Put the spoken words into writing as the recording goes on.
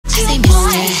Say,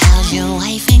 mister, how's your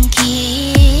wife and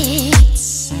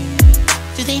kids?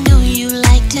 Do they know you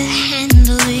like to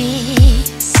handle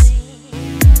this?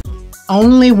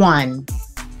 Only One.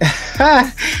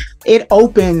 It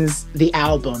opens the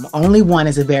album. Only One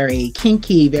is a very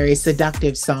kinky, very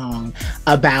seductive song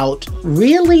about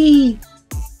really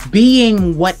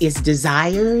being what is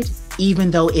desired, even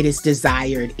though it is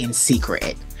desired in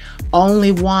secret.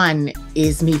 Only One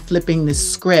is me flipping the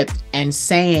script and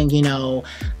saying, you know,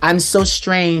 I'm so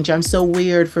strange, I'm so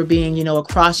weird for being, you know, a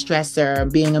cross-dresser,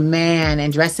 being a man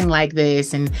and dressing like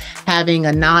this and having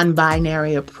a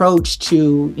non-binary approach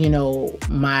to, you know,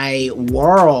 my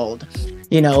world.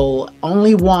 You know,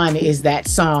 Only One is that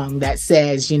song that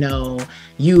says, you know,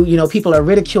 people are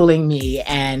ridiculing me,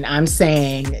 and I'm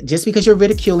saying, just because you're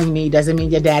ridiculing me doesn't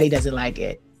mean your daddy doesn't like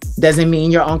it. Doesn't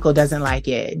mean your uncle doesn't like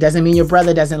it. Doesn't mean your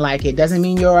brother doesn't like it. Doesn't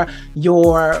mean your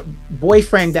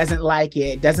boyfriend doesn't like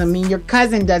it. Doesn't mean your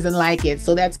cousin doesn't like it.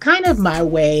 So that's kind of my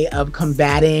way of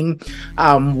combating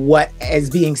what is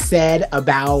being said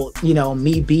about, you know,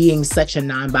 me being such a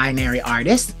non-binary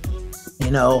artist. You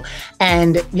know,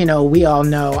 and, you know, we all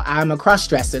know I'm a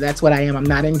cross-dresser. That's what I am. I'm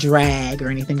not in drag or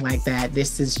anything like that.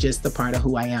 This is just the part of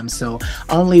who I am. So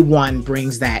Only One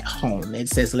brings that home. It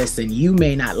says, listen, you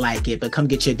may not like it, but come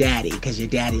get your daddy, because your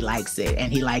daddy likes it.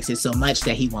 And he likes it so much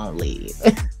that he won't leave.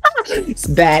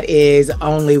 That is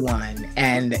Only One.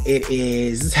 And it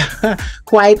is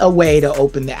quite a way to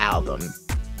open the album.